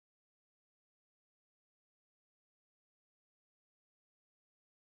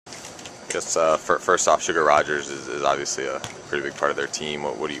guess first off, Sugar Rogers is obviously a pretty big part of their team.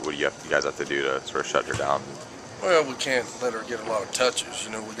 What do you guys have to do to sort of shut her down? Well, we can't let her get a lot of touches.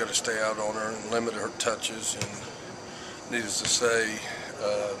 You know, we got to stay out on her and limit her touches. And needless to say,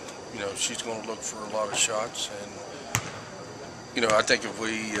 you know, she's going to look for a lot of shots. And you know, I think if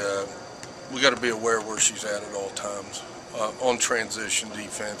we got to be aware where she's at all times on transition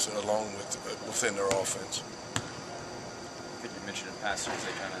defense and along with within their offense. I think you mentioned in past years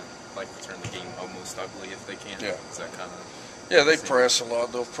they kind of like to turn the game almost ugly if they can. Yeah. Is that kind of? Yeah, they press a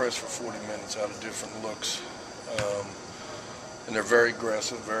lot. They'll press for 40 minutes out of different looks. And they're very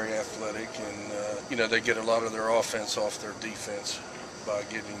aggressive, very athletic, and you know, they get a lot of their offense off their defense by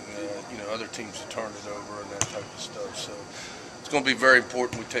getting you know, other teams to turn it over and that type of stuff. So it's going to be very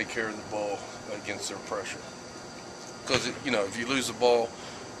important we take care of the ball against their pressure, because you know, if you lose the ball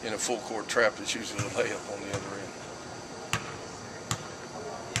in a full court trap, it's usually a layup on the other end.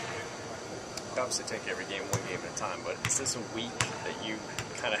 Obviously take every game one game at a time, but is this a week that you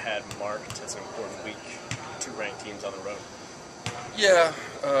kind of had marked as an important week, two ranked teams on the road? Yeah,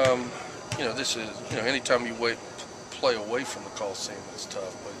 you know, this is, you know, anytime you play away from the Coliseum, it's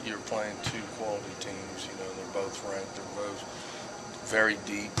tough, but you're playing two quality teams. You know, they're both ranked, they're both very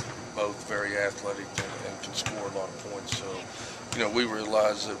deep, both very athletic, and can score a lot of points. So, you know, we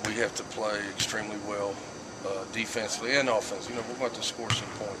realize that we have to play extremely well defensively and offensively. You know, we're going to have to score some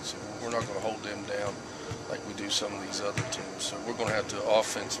points. We're not going to hold them down like we do some of these other teams. So we're going to have to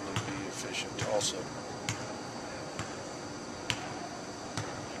offensively be efficient also.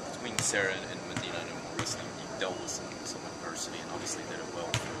 Between Sarah and Medina, I know more recently you dealt with some adversity and obviously did it well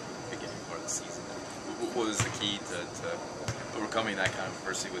for the beginning part of the season. What was the key to overcoming that kind of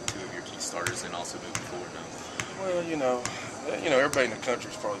adversity with two of your key starters and also moving forward now? Well, you know, everybody in the country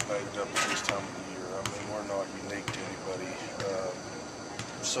is probably banged up at this time of the year. I mean, we're not unique to anybody.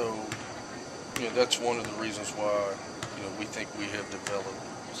 So, you know, that's one of the reasons why, you know, we think we have developed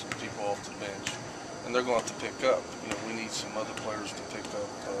some people off the bench, and they're going to have to pick up. You know, we need some other players to pick up,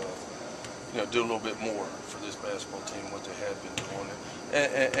 you know, do a little bit more for this basketball team what they had been doing.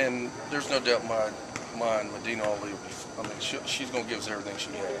 And there's no doubt in my mind, Medina Ali, I mean, she's going to give us everything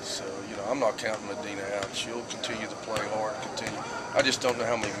she has. So, you know, I'm not counting Medina out. She'll continue to play hard, I just don't know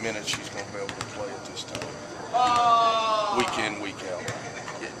how many minutes she's going to be able to play at this time, week in, week out.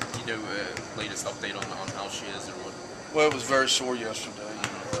 You know, latest update on how she is or what? Well, it was very sore yesterday.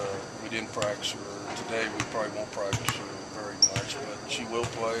 We didn't practice her. Today we probably won't practice her very much, but she will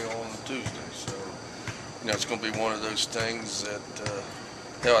play on Tuesday. So, you know, it's going to be one of those things that,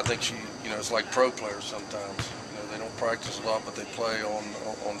 hell, I think she, you know, it's like pro players sometimes. You know, they don't practice a lot, but they play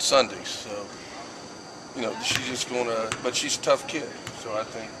on Sundays. So, you know, she's just going to, but she's a tough kid. So I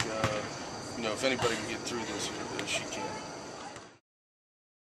think, you know, if anybody can get through this, she can.